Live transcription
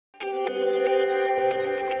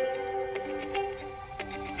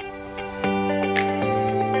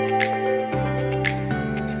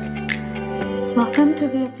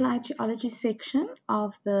the Applied Geology section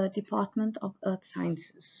of the Department of Earth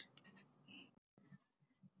Sciences.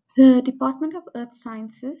 The Department of Earth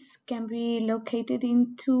Sciences can be located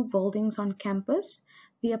in two buildings on campus.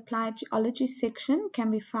 The Applied Geology section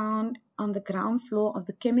can be found on the ground floor of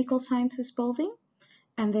the Chemical Sciences building,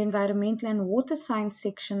 and the Environmental and Water Science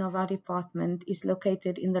section of our department is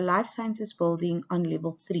located in the Life Sciences building on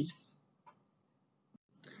level 3.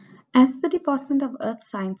 As the Department of Earth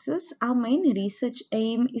Sciences, our main research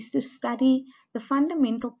aim is to study the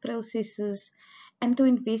fundamental processes and to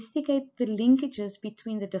investigate the linkages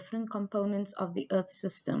between the different components of the Earth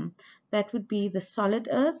system. That would be the solid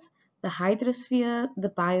Earth, the hydrosphere, the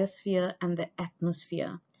biosphere, and the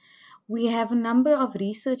atmosphere. We have a number of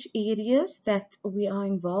research areas that we are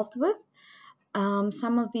involved with.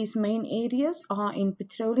 Some of these main areas are in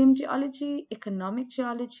petroleum geology, economic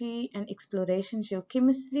geology, and exploration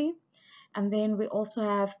geochemistry. And then we also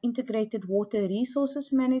have integrated water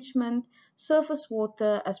resources management, surface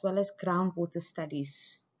water, as well as groundwater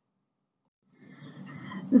studies.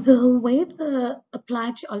 The way the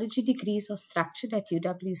applied geology degrees are structured at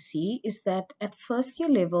UWC is that at first year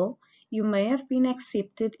level, you may have been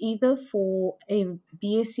accepted either for a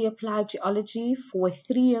BSc Applied Geology for a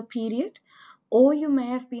 3-year period, or you may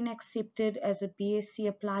have been accepted as a BSc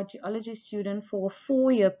Applied Geology student for a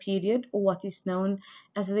 4-year period, or what is known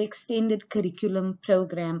as the Extended Curriculum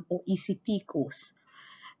Program or ECP course.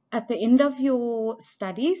 At the end of your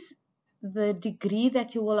studies, the degree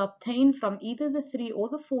that you will obtain from either the 3 or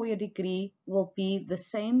the 4-year degree will be the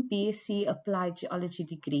same BSc Applied Geology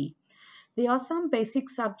degree. There are some basic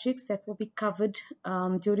subjects that will be covered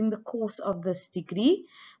during the course of this degree,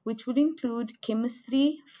 which would include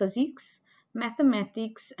chemistry, physics,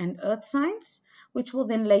 mathematics, and earth science, which will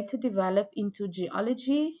then later develop into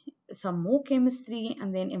geology, some more chemistry,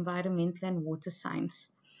 and then environmental and water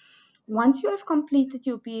science. Once you have completed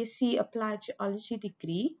your BSc Applied Geology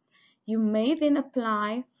degree, you may then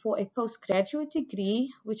apply for a postgraduate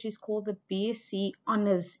degree, which is called the BSc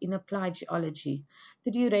Honours in Applied Geology.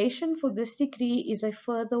 The duration for this degree is a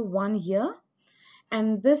further 1 year,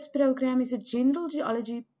 and this program is a general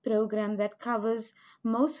geology program that covers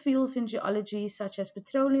most fields in geology, such as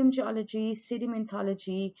petroleum geology,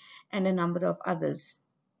 sedimentology, and a number of others.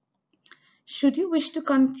 Should you wish to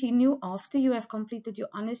continue after you have completed your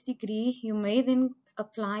honours degree, you may then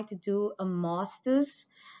apply to do a master's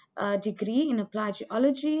degree in applied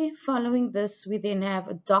geology. Following this, we then have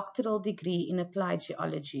a doctoral degree in applied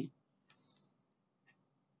geology.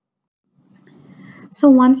 So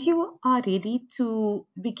once you are ready to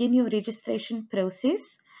begin your registration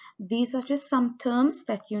process, these are just some terms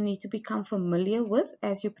that you need to become familiar with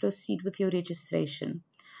as you proceed with your registration.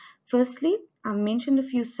 Firstly, I've mentioned a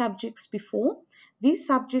few subjects before. These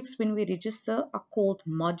subjects, when we register, are called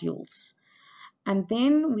modules. And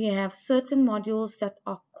then we have certain modules that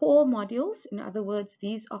are core modules. In other words,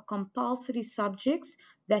 these are compulsory subjects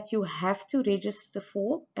that you have to register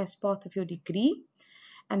for as part of your degree.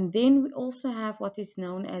 And then we also have what is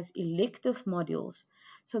known as elective modules.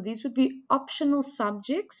 So these would be optional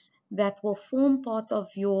subjects that will form part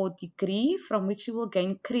of your degree, from which you will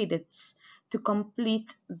gain credits to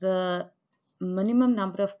complete the minimum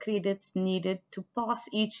number of credits needed to pass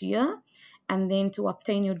each year, and then to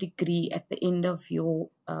obtain your degree at the end of your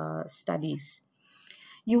studies.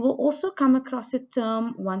 You will also come across a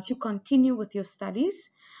term once you continue with your studies,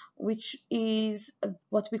 which is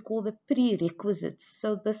what we call the prerequisites.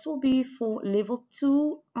 So this will be for level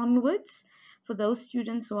 2 onwards, for those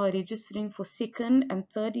students who are registering for 2nd and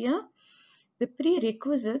 3rd year. The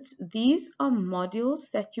prerequisites, these are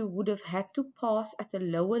modules that you would have had to pass at a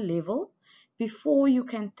lower level before you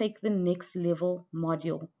can take the next level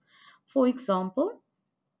module. For example,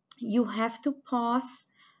 you have to pass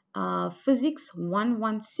Physics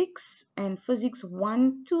 116 and Physics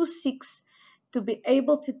 126 to be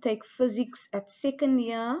able to take physics at 2nd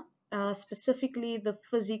year, specifically the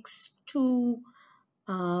Physics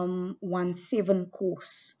 217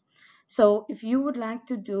 course. So if you would like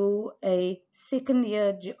to do a 2nd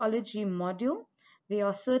year geology module, there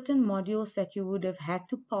are certain modules that you would have had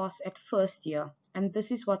to pass at 1st year, and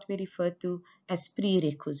this is what we refer to as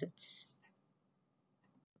prerequisites.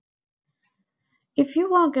 If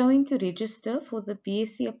you are going to register for the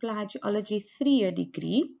BSc Applied Geology 3-year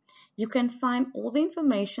degree, you can find all the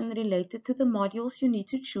information related to the modules you need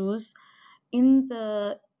to choose in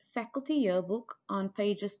the faculty yearbook on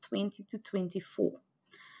pages 20 to 24.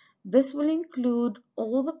 This will include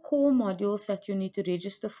all the core modules that you need to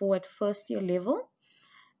register for at 1st year level,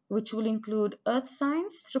 which will include Earth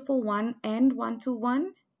Science 111 and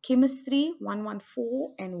 121, Chemistry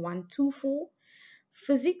 114 and 124,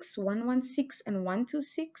 Physics 116 and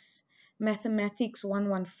 126, Mathematics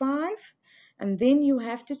 115, and then you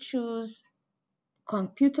have to choose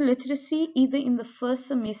computer literacy either in the first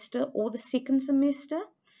semester or the second semester.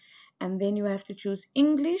 And then you have to choose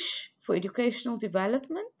English for educational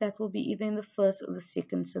development. That will be either in the first or the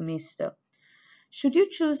second semester. Should you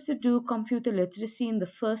choose to do computer literacy in the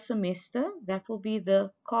first semester, that will be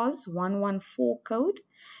the COS 114 code.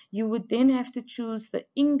 You would then have to choose the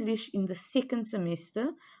English in the second semester,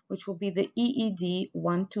 which will be the EED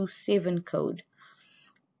 127 code.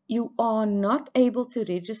 You are not able to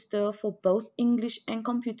register for both English and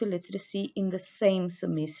computer literacy in the same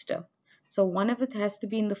semester. So one of it has to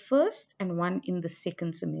be in the first and one in the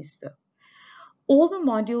second semester. All the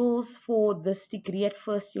modules for this degree at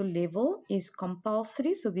first year level is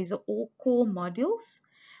compulsory. So these are all core modules,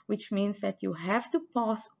 which means that you have to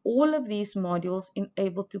pass all of these modules in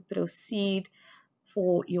able to proceed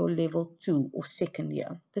for your level 2 or second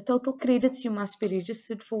year. The total credits you must be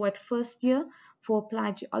registered for at first year for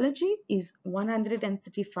applied geology is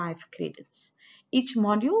 135 credits. Each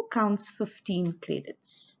module counts 15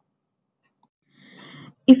 credits.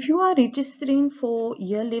 If you are registering for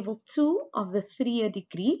year level 2 of the 3-year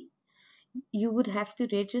degree, you would have to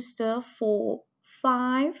register for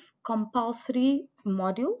 5 compulsory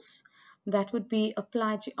modules. That would be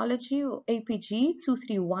Applied Geology or APG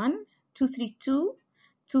 231, 232,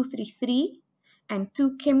 233, and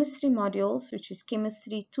 2 chemistry modules, which is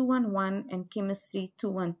Chemistry 211 and Chemistry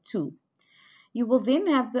 212. You will then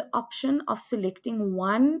have the option of selecting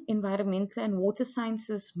one Environmental and Water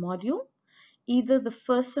Sciences module, either the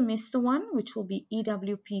first semester one, which will be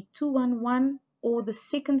EWP 211, or the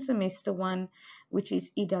second semester one, which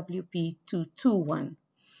is EWP 221.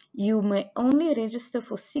 You may only register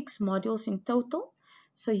for 6 modules in total,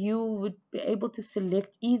 so you would be able to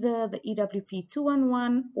select either the EWP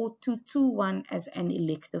 211 or 221 as an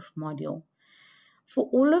elective module. For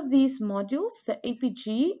all of these modules, the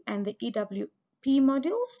APG and the EWP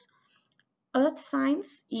modules, Earth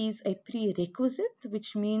Science is a prerequisite,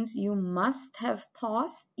 which means you must have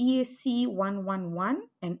passed ESC 111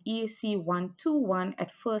 and ESC 121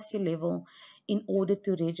 at first year level in order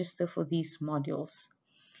to register for these modules.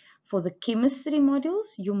 For the chemistry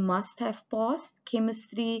modules, you must have passed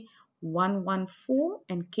Chemistry 114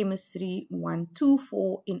 and Chemistry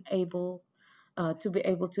 124 to be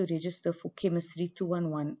able to register for Chemistry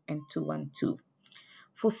 211 and 212.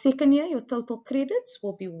 For second year, your total credits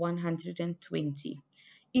will be 120.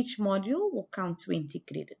 Each module will count 20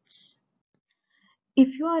 credits.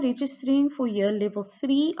 If you are registering for year level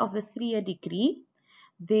 3 of the 3-year degree,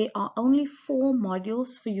 there are only 4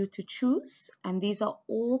 modules for you to choose, and these are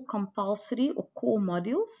all compulsory or core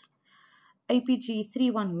modules. APG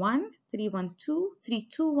 311, 312,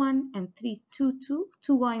 321, and 322.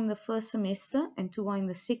 2 are in the first semester and 2 are in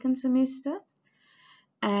the second semester.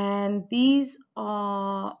 And these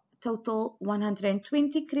are total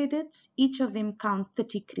 120 credits. Each of them count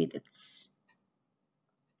 30 credits.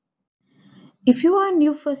 If you are a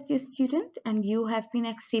new first year student and you have been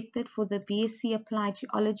accepted for the BSc Applied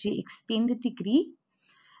Geology extended degree,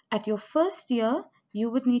 at your first year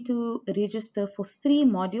you would need to register for 3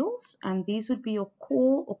 modules, and these would be your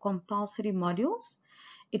core or compulsory modules.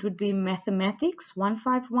 It would be Mathematics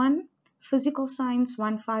 151, Physical Science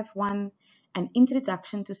 151, and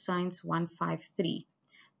Introduction to Science 153.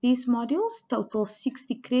 These modules total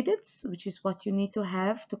 60 credits, which is what you need to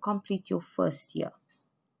have to complete your first year.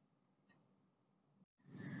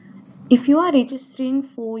 If you are registering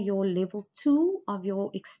for your level 2 of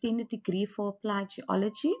your extended degree for applied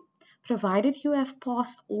geology, provided you have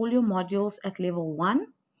passed all your modules at level 1,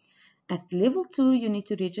 at level 2 you need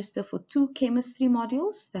to register for 2 chemistry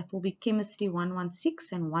modules. That will be Chemistry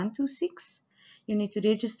 116 and 126. You need to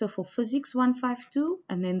register for Physics 152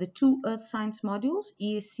 and then the 2 Earth Science modules,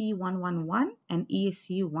 ESC 111 and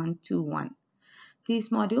ESC 121. These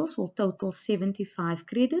modules will total 75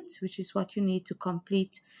 credits, which is what you need to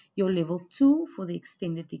complete your level 2 for the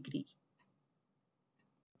extended degree.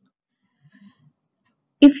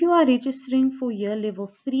 If you are registering for year level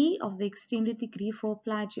 3 of the extended degree for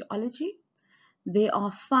applied geology, there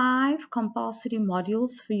are 5 compulsory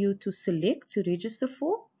modules for you to select to register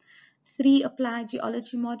for. 3 applied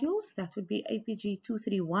geology modules, that would be APG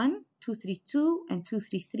 231, 232, and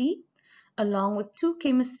 233, along with 2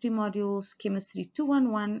 chemistry modules, Chemistry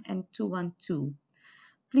 211 and 212.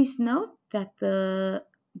 Please note that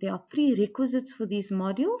there are prerequisites for these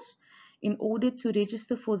modules. In order to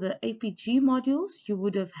register for the APG modules, you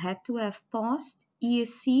would have had to have passed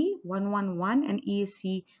ESC 111 and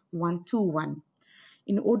ESC 121.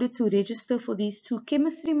 In order to register for these 2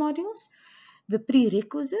 chemistry modules, The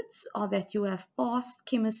prerequisites are that you have passed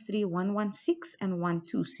Chemistry 116 and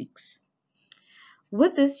 126.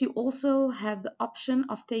 With this, you also have the option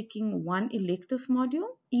of taking one elective module,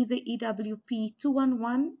 either EWP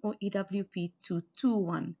 211 or EWP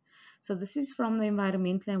 221. So this is from the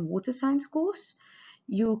Environmental and Water Science course.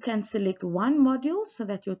 You can select one module so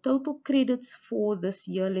that your total credits for this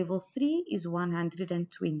year level 3 is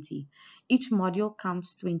 120. Each module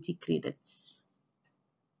counts 20 credits.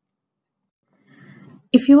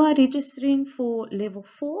 If you are registering for level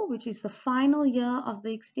 4, which is the final year of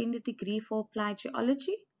the extended degree for applied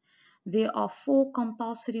geology, there are 4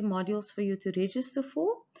 compulsory modules for you to register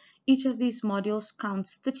for. Each of these modules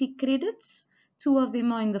counts 30 credits. 2 of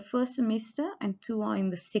them are in the first semester and 2 are in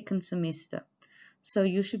the second semester. So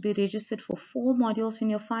you should be registered for 4 modules in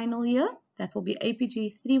your final year. That will be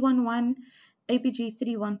APG 311, APG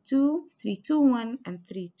 312, 321, and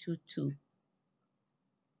 322.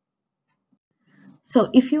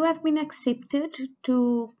 So if you have been accepted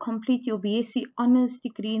to complete your BSc Honours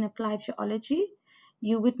degree in Applied Geology,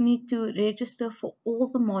 you would need to register for all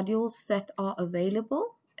the modules that are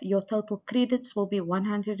available. Your total credits will be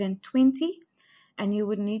 120, and you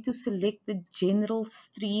would need to select the general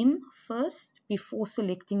stream first before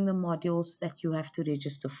selecting the modules that you have to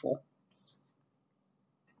register for.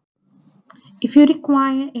 If you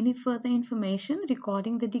require any further information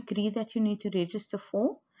regarding the degree that you need to register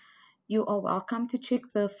for, you are welcome to check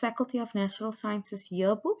the Faculty of Natural Sciences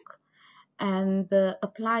yearbook, and the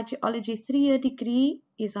Applied Geology 3-year degree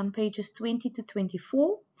is on pages 20 to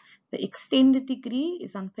 24. The extended degree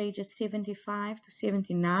is on pages 75 to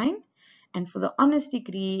 79, and for the Honours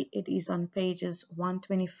degree it is on pages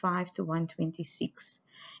 125 to 126.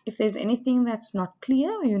 If there's anything that's not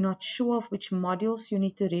clear or you're not sure of which modules you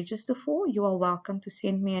need to register for, you are welcome to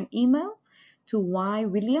send me an email to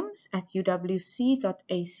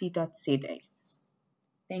ywilliams@uwc.ac.za.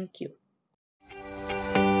 Thank you.